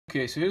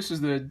Okay, so this is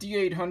the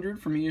D800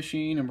 from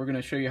Eachine, and we're going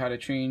to show you how to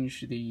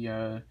change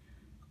the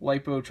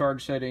Lipo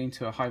charge setting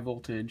to high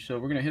voltage. So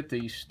we're going to hit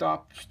the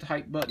stop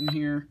type button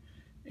here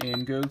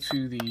and go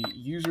to the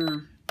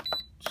user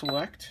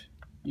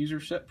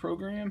set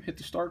program, hit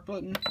the start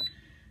button,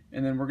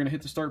 and then we're going to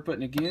hit the start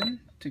button again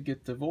to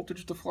get the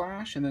voltage to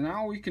flash. And then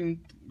now we can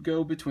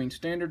go between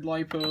standard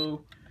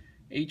Lipo,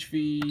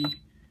 HV,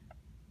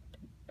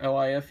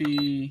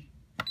 LIFE,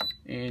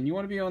 and you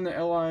want to be on the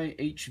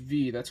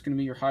LIHV. That's going to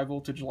be your high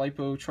voltage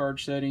Lipo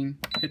charge setting.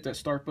 Hit that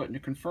start button to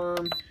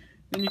confirm.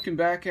 Then you can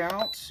back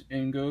out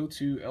and go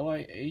to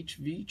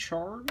LIHV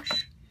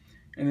charge.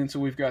 And then so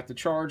we've got the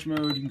charge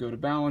mode. You can go to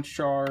balance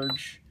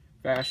charge,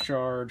 fast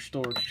charge,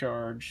 storage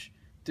charge,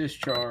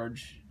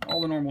 discharge,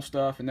 all the normal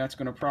stuff, and that's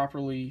going to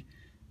properly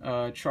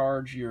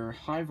charge your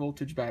high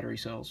voltage battery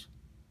cells.